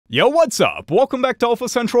Yo, what's up? Welcome back to Alpha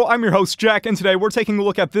Central. I'm your host, Jack, and today we're taking a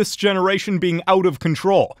look at this generation being out of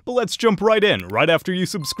control. But let's jump right in, right after you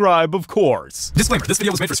subscribe, of course. Disclaimer, this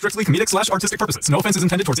video was made for strictly comedic/artistic purposes. No offense is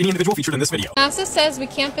intended towards any individual featured in this video. NASA says we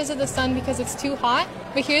can't visit the sun because it's too hot,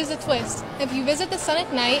 but here's the twist. If you visit the sun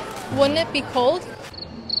at night, wouldn't it be cold?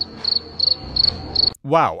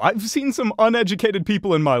 Wow, I've seen some uneducated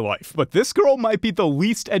people in my life, but this girl might be the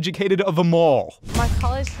least educated of them all. My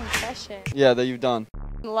college confession. Yeah, that you've done.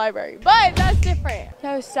 In the library, but that's different.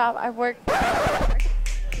 No, stop, I work.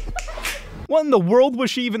 What in the world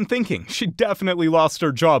was she even thinking? She definitely lost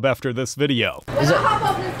her job after this video. When I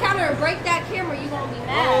hop up this counter and break that camera, you won't be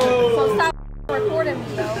mad. So stop recording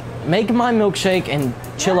me, though. Make my milkshake and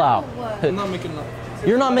chill out. I'm not making nothing.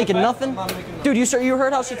 You're not making nothing? I'm not making nothing. Dude, you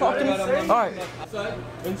heard how she talked to me? Alright.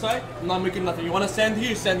 Inside, I'm not making nothing. You want to send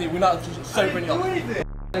here, send it. We're not just serving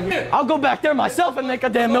you. I'll go back there myself and make a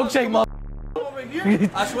damn milkshake, mother. Over here?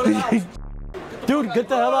 I swear to God. Dude, get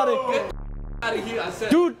the hell out of here. Get out of here, I said.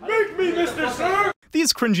 Dude, make me, Mr. Sir!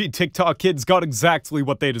 These cringy TikTok kids got exactly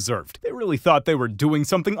what they deserved. They really thought they were doing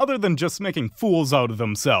something other than just making fools out of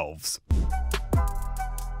themselves.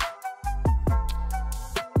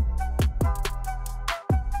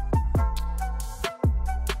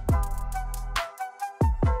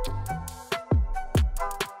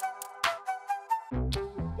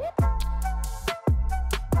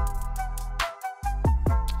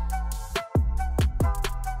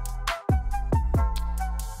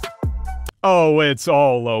 Oh, it's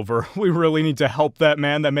all over. We really need to help that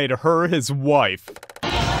man that made her his wife.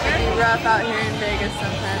 Pretty rough out here in Vegas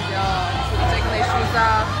sometimes, y'all. So we're taking their shoes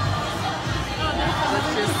off. Let's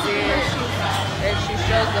just see it. If she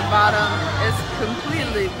shows the bottom, it's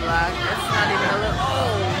completely black. It's not even a little.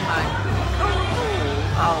 Oh my.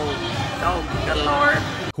 Oh, good Lord.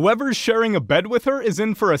 Whoever's sharing a bed with her is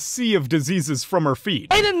in for a sea of diseases from her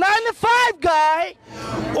feet. Ain't a 9-to-5 guy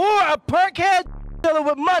or a perkhead dealing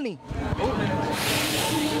with money.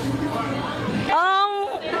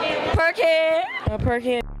 Perkhead. A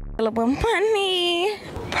perkhead with money.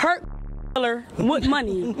 Perk dealer with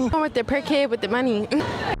money. I'm with the perkhead with the money.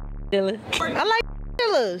 I like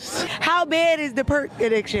dealers. How bad is the perk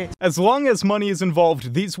addiction? As long as money is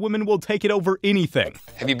involved, these women will take it over anything.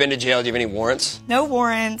 Have you been to jail? Do you have any warrants? No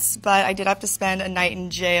warrants, but I did have to spend a night in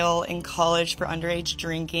jail in college for underage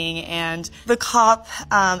drinking, and the cop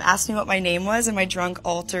asked me what my name was, and my drunk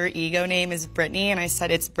alter ego name is Brittany, and I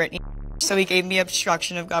said it's Brittany. So he gave me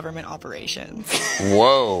obstruction of government operations.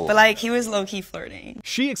 Whoa. But like, he was low-key flirting.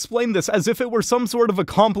 She explained this as if it were some sort of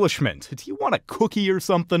accomplishment. Do you want a cookie or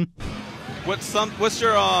something? What's a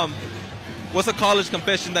college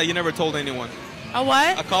confession that you never told anyone? A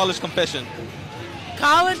what? A college confession.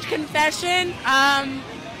 College confession? I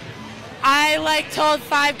told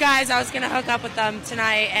 5 guys I was gonna hook up with them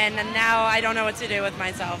tonight, and now I don't know what to do with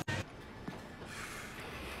myself.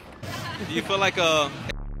 Do you feel like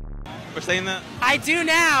for saying that? I do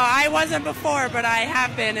now. I wasn't before, but I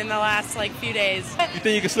have been in the last few days. You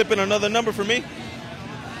think you can slip in another number for me?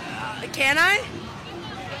 Can I?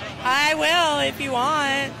 I will if you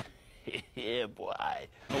want. Yeah, boy.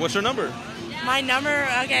 What's your number? My number?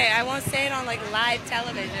 Okay, I won't say it on live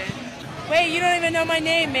television. Wait, you don't even know my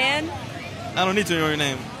name, man. I don't need to know your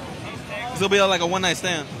name. This will be like a one-night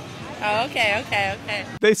stand. Oh, okay.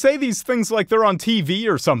 They say these things like they're on TV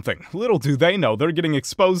or something. Little do they know they're getting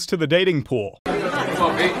exposed to the dating pool.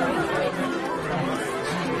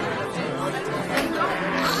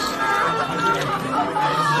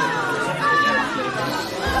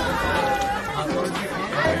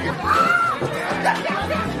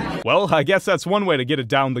 Well, I guess that's one way to get it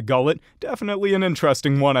down the gullet. Definitely an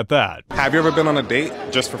interesting one at that. Have you ever been on a date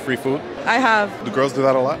just for free food? I have. Do girls do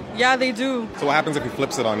that a lot? Yeah, they do. So what happens if he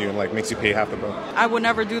flips it on you and makes you pay half the bill? I would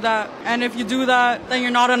never do that. And if you do that, then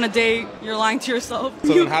you're not on a date. You're lying to yourself.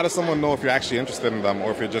 So then how does someone know if you're actually interested in them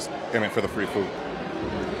or if you're just in it for the free food?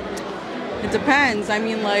 It depends. I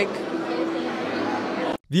mean,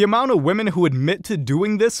 The amount of women who admit to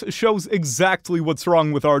doing this shows exactly what's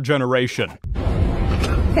wrong with our generation.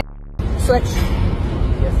 Switch.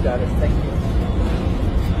 Yes, goddess, thank you.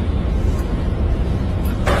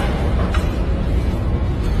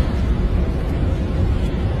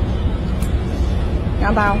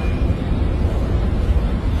 Now bow.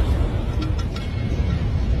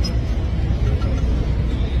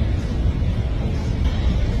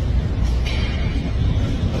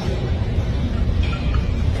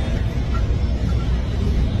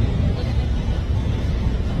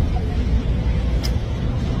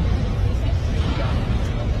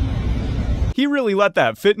 He really let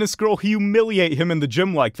that fitness girl humiliate him in the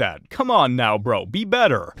gym like that. Come on now, bro, be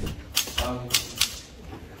better.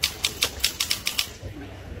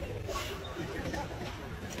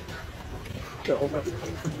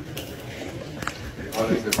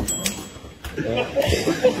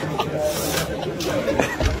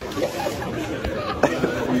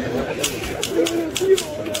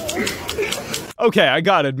 Okay, I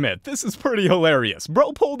gotta admit, this is pretty hilarious.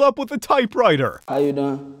 Bro pulled up with a typewriter. How you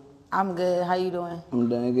doing? I'm good. How you doing? I'm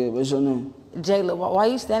doing good. What's your name? Jayla, why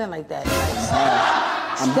you standing like that?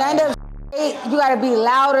 Stand up. You gotta be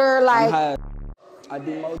louder. Like. I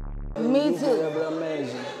do more. Me too.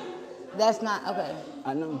 Amazing. That's not okay.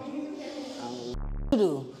 I know. What you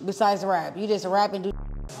do besides rap? You just rap and do.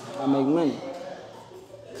 I make money.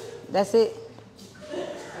 That's it.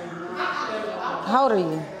 How old are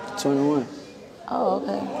you? 21. Oh,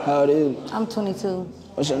 okay. How old are you? I'm 22.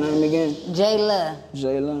 What's your name again? Jayla.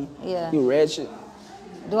 Jayla? Yeah. You ratchet?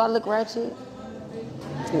 Do I look ratchet?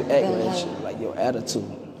 You act ratchet, like your attitude.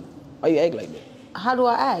 Why you act like that? How do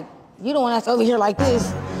I act? You the one that's over here like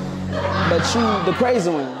this. But you, the crazy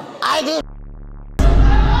one. I did.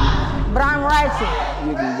 But I'm ratchet.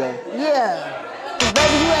 You can go. Yeah. 'Cause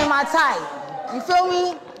baby, you ain't my type. You feel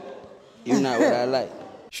me? You're not what I like.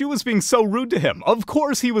 She was being so rude to him. Of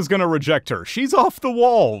course he was gonna reject her. She's off the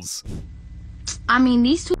walls. I mean,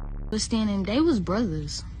 these two was standing, they was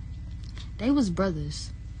brothers. They was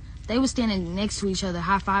brothers. They was standing next to each other,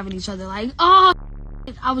 high-fiving each other like, oh,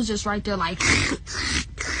 I was just right there like...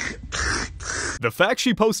 The fact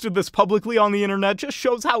she posted this publicly on the internet just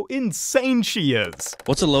shows how insane she is.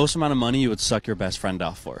 What's the lowest amount of money you would suck your best friend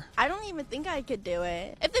off for? I don't even think I could do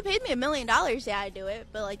it. If they paid me $1 million, yeah, I'd do it.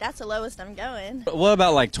 But like, that's the lowest I'm going. What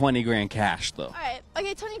about like 20 grand cash though? All right,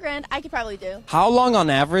 okay, 20 grand, I could probably do. How long on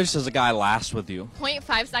average does a guy last with you?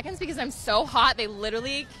 0.5 seconds because I'm so hot, they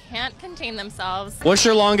literally can't contain themselves. What's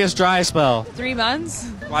your longest dry spell? 3 months.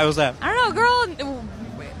 Why was that? I don't know, girl.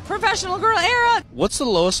 Professional girl era. What's the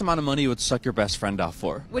lowest amount of money you would suck your best friend off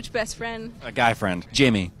for? Which best friend? A guy friend.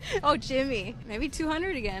 Jimmy. Oh, Jimmy. Maybe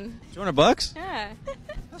 200 again. 200 bucks? Yeah.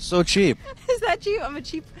 That's so cheap. Is that cheap? I'm a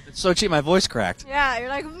cheap. It's so cheap, my voice cracked. Yeah, you're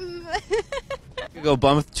like. You could go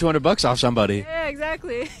bum 200 bucks off somebody. Yeah,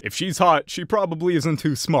 exactly. If she's hot, she probably isn't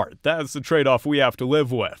too smart. That's the trade-off we have to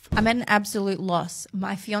live with. I'm at an absolute loss.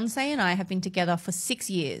 My fiance and I have been together for 6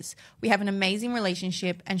 years. We have an amazing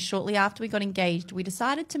relationship, and shortly after we got engaged, we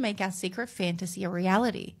decided to make our secret fantasy a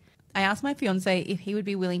reality. I asked my fiance if he would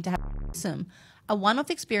be willing to have a one-off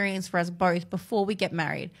experience for us both before we get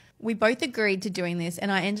married. We both agreed to doing this,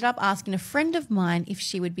 and I ended up asking a friend of mine if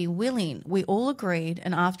she would be willing. We all agreed,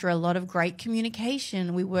 and after a lot of great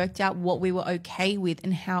communication, we worked out what we were okay with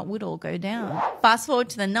and how it would all go down. Fast forward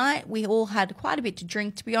to the night, we all had quite a bit to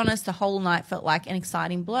drink. To be honest, the whole night felt like an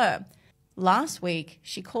exciting blur. Last week,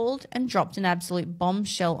 she called and dropped an absolute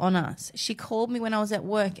bombshell on us. She called me when I was at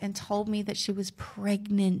work and told me that she was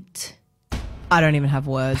pregnant. I don't even have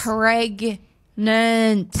words. Pregante.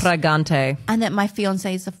 And that my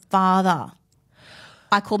fiance is the father.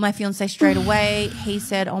 I called my fiance straight away. He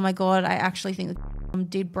said, oh my God, I actually think the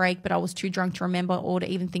did break, but I was too drunk to remember or to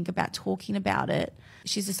even think about talking about it.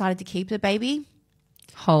 She's decided to keep the baby.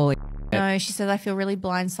 Holy No, she says, I feel really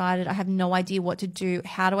blindsided. I have no idea what to do.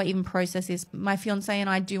 How do I even process this? My fiance and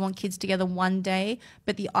I do want kids together one day,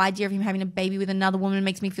 but the idea of him having a baby with another woman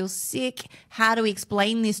makes me feel sick. How do we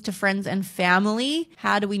explain this to friends and family?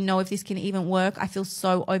 How do we know if this can even work? I feel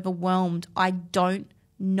so overwhelmed. I don't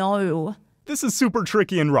know. This is super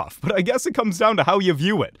tricky and rough, but I guess it comes down to how you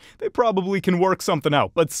view it. They probably can work something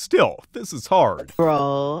out, but still, this is hard.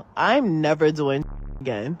 Bro, I'm never doing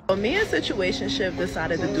again. Well, me and Situationship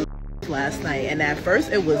decided to do last night, and at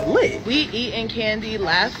first it was lit. We eating candy,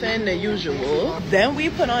 laughing, the usual. Then we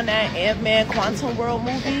put on that Ant-Man Quantum World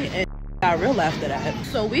movie, and got real after that.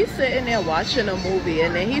 So we sitting there watching a movie,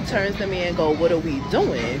 and then he turns to me and go, what are we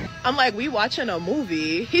doing? I'm like, we watching a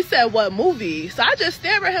movie. He said, what movie? So I just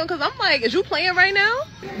stare at him because I'm like, is you playing right now?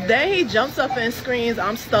 Then he jumps up and screams,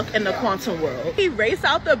 I'm stuck in the quantum world. He raced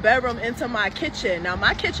out the bedroom into my kitchen. Now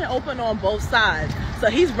my kitchen open on both sides,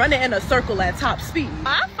 so he's running in a circle at top speed.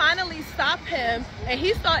 I finally stop him, and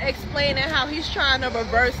he start explaining how he's trying to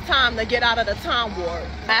reverse time to get out of the time warp.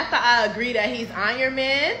 After I agree that he's Iron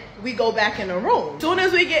Man, we go back in the room. Soon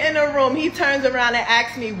as we get in the room, he turns around and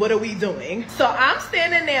asks me, what are we doing? So I'm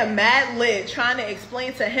standing there mad lit, trying to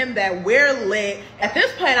explain to him that we're lit. At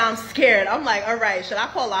this point, I'm scared. I'm like, all right, should I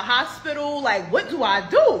call a hospital? Like, what do I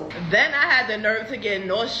do? Then I had the nerve to get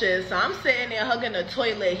nauseous, so I'm sitting there hugging the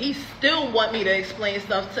toilet. He still want me to explain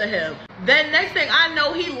stuff to him. Then next thing I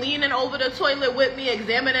know, he leaning over the toilet with me,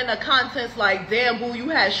 examining the contents like, damn, boo, you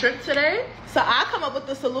had shrimp today? So I come up with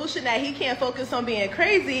the solution that he can't focus on being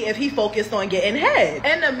crazy if he focused on getting head.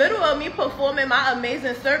 In the middle of me performing my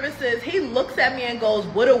amazing services, he looks at me and goes,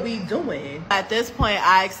 what are we doing? At this point,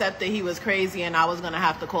 I accepted he was crazy and I was gonna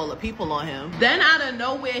have to call the people on him. Then out of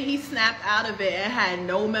nowhere, he snapped out of it and had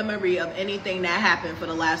no memory of anything that happened for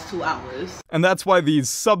the last 2 hours. And that's why these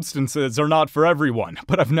substances are not for everyone,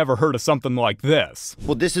 but I've never heard of something like this.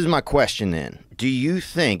 Well, this is my question then. Do you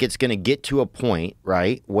think it's gonna get to a point,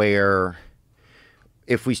 right, where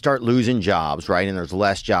if we start losing jobs, right, and there's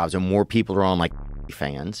less jobs and more people are on, like,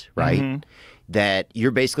 fans, right, that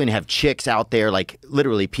you're basically going to have chicks out there, like,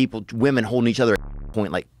 literally people, women holding each other at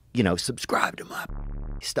point, like, you know, subscribe to my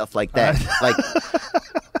stuff like that. Like,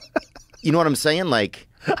 you know what I'm saying? Like,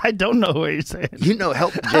 I don't know what you're saying. You know,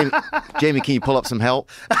 help, Jamie. Jamie, can you pull up some help?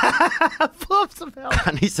 Pull up some help.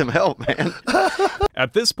 I need some help, man.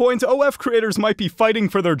 At this point, OF creators might be fighting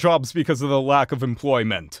for their jobs because of the lack of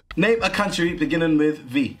employment. Name a country beginning with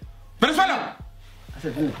V. Venezuela. I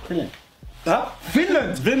said Finland. Huh?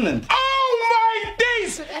 Finland. Finland. Oh my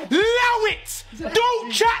days! Allow it!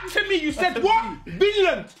 Don't chat to me. You said what?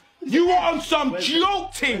 Finland. You were on some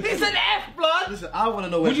joke thing. It's an F, blood. Listen, I want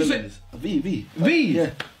to know where Finland is. V.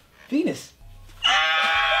 Yeah. Venus.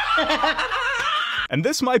 And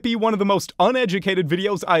this might be one of the most uneducated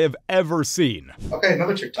videos I have ever seen. Okay,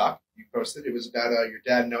 another TikTok you posted. It was about your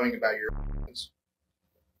dad knowing about your.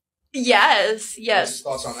 Yes. What's his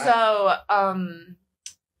thoughts on that?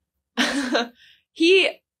 So,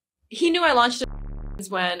 he knew I launched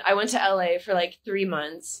when I went to LA for like 3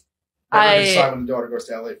 months. I decide when the daughter goes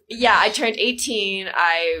to LA. Yeah, I turned 18.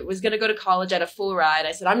 I was gonna go to college at a full ride.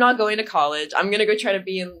 I said, I'm not going to college. I'm gonna go try to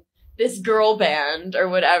be in this girl band or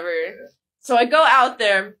whatever. Yeah. So I go out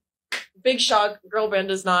there. Big shock. Girl band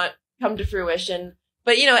does not come to fruition.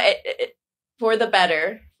 But you know, it for the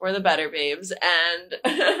better, babes. And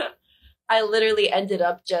I literally ended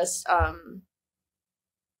up just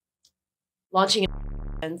launching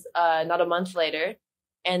not a month later.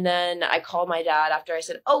 And then I called my dad after I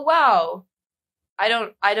said, oh, wow, I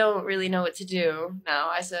don't really know what to do now.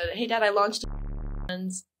 I said, hey, Dad, I launched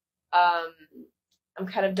I'm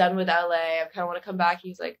kind of done with LA. I kind of want to come back. He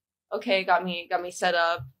was like, okay, got me set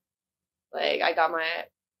up. Like, I got my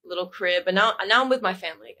little crib. But now I'm with my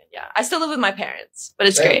family again. Yeah, I still live with my parents, but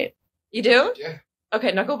it's great. You do? Yeah.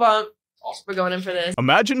 Okay, knuckle bump. Awesome. We're going in for this.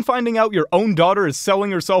 Imagine finding out your own daughter is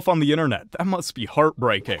selling herself on the internet. That must be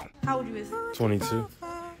heartbreaking. How old are you? 22.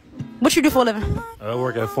 What you do for a living? I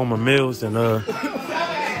work at Former Mills and Don't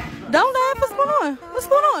laugh. What's going on? What's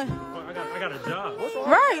going on? I got a job.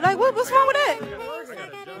 Right. Like what's wrong with that?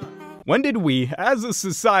 When did we, as a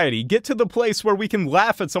society, get to the place where we can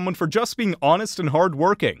laugh at someone for just being honest and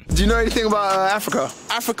hardworking? Do you know anything about Africa?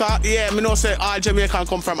 Africa, yeah, me know say all Jamaican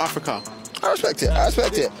come from Africa. I respect it.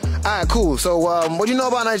 Alright, cool. So, what do you know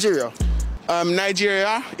about Nigeria?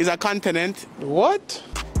 Nigeria is a continent. What?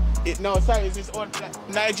 No, sorry, it's just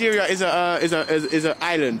Nigeria is an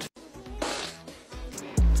island,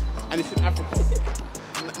 and it's in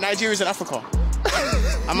Africa. Nigeria is in Africa.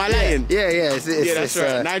 Am I lying? Yeah, that's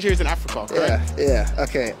right. Nigeria is in Africa, correct? Yeah,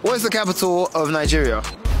 okay. What is the capital of Nigeria?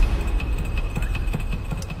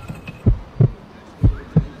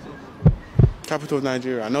 Capital of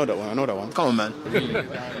Nigeria. I know that one. Come on, man.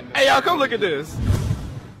 Hey, y'all, come look at this.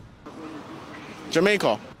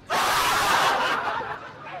 Jamaica.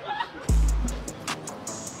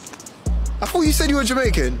 I thought you said you were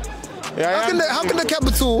Jamaican. Yeah, how can the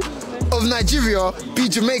capital of Nigeria be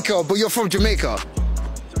Jamaica, but you're from Jamaica?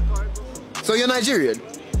 So you're Nigerian?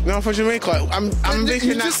 No, I'm from Jamaica. I'm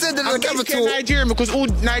you just said that the capital. Nigerian because all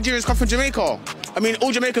Nigerians come from Jamaica. I mean,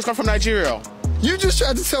 all Jamaicans come from Nigeria. You just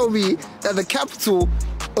tried to tell me that the capital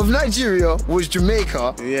of Nigeria was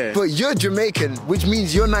Jamaica, but you're Jamaican, which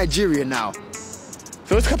means you're Nigerian now.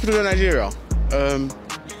 So what's the capital of Nigeria?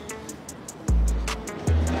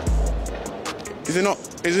 Is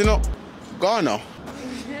it not Ghana?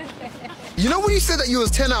 You know when you said that you was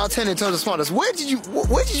 10 out of 10 in terms of smartness, where did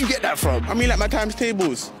you get that from? I mean, like my times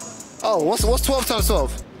tables. Oh, what's 12 times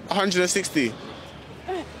 12? 160.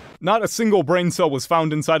 Not a single brain cell was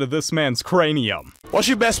found inside of this man's cranium. What's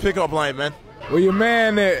your best pickup line, man? Where your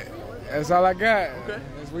man at? That's all I got. Okay.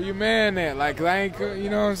 That's where your man at. Like, I ain't, you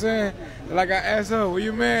know what I'm saying? Like I asked her, where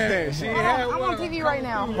your man at? She ain't had one. I'm on TV right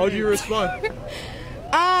now. How'd you respond?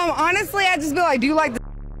 Honestly, I just feel like, do you like the...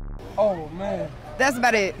 Oh, man. That's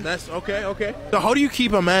about it. That's okay. So how do you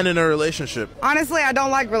keep a man in a relationship? Honestly, I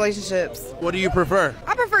don't like relationships. What do you prefer?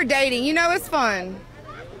 I prefer dating. You know, it's fun.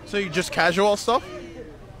 So you just casual stuff?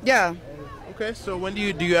 Yeah. Okay, so when do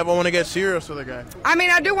you ever want to get serious with a guy? I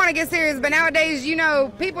mean, I do want to get serious, but nowadays, you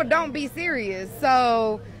know, people don't be serious.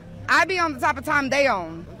 So I be on the type of time they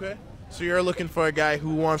on. Okay. So you're looking for a guy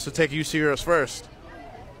who wants to take you serious first?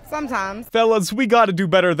 Sometimes. Fellas, we gotta do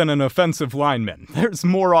better than an offensive lineman. There's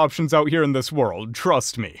more options out here in this world,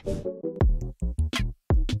 trust me.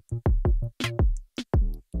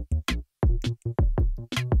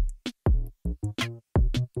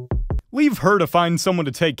 Leave her to find someone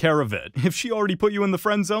to take care of it. If she already put you in the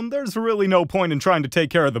friend zone, there's really no point in trying to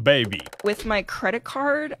take care of the baby. With my credit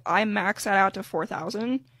card, I max it out to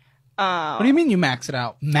 $4,000. What do you mean you max it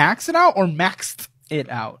out? Max it out or maxed it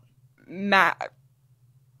out?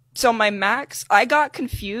 So my max, I got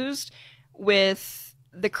confused with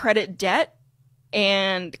the credit debt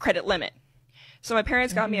and the credit limit. So my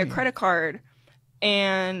parents got me a credit card,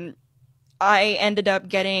 and I ended up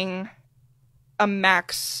getting a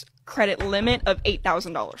max credit limit of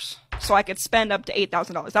 $8,000. So I could spend up to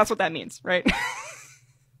 $8,000. That's what that means, right?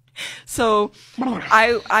 So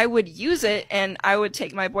I would use it, and I would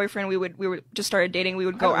take my boyfriend. We would just started dating. We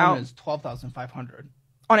would go out. It's $12,500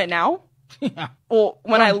 on it now. Yeah. Well,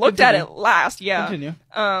 when I looked at it last, yeah. Continue.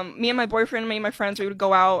 Me and my boyfriend, me and my friends, we would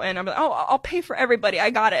go out, and I'm like, oh, I'll pay for everybody.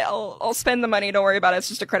 I got it. I'll spend the money. Don't worry about it. It's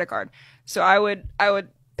just a credit card. So I would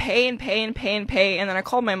pay and pay and pay and pay, and then I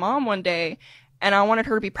called my mom one day, and I wanted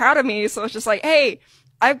her to be proud of me. So it's just like, hey,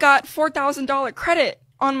 I've got $4,000 credit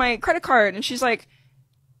on my credit card, and she's like,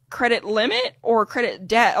 credit limit or credit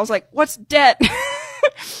debt? I was like, what's debt?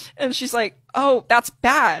 And she's like, oh, that's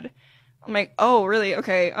bad. I'm like, oh, really?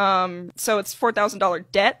 Okay. So it's $4,000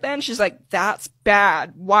 debt then? She's like, that's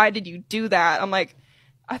bad. Why did you do that? I'm like,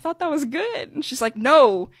 I thought that was good. And she's like,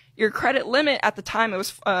 no, your credit limit at the time, it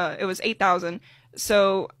was $8,000.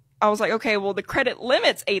 So I was like, okay, well, the credit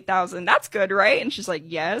limit's $8,000. That's good, right? And she's like,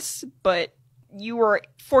 yes, but you were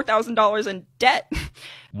 $4,000 in debt.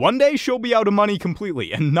 One day she'll be out of money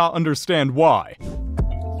completely and not understand why.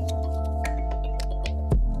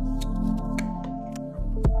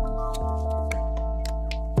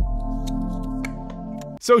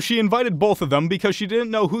 So she invited both of them because she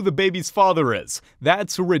didn't know who the baby's father is.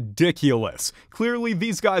 That's ridiculous. Clearly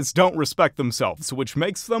these guys don't respect themselves, which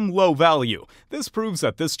makes them low value. This proves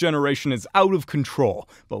that this generation is out of control.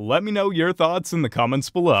 But let me know your thoughts in the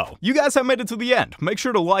comments below. You guys have made it to the end. Make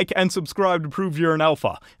sure to like and subscribe to prove you're an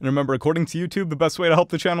alpha. And remember, according to YouTube, the best way to help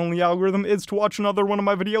the channel in the algorithm is to watch another one of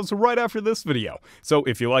my videos right after this video. So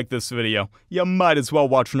if you like this video, you might as well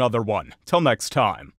watch another one. Till next time.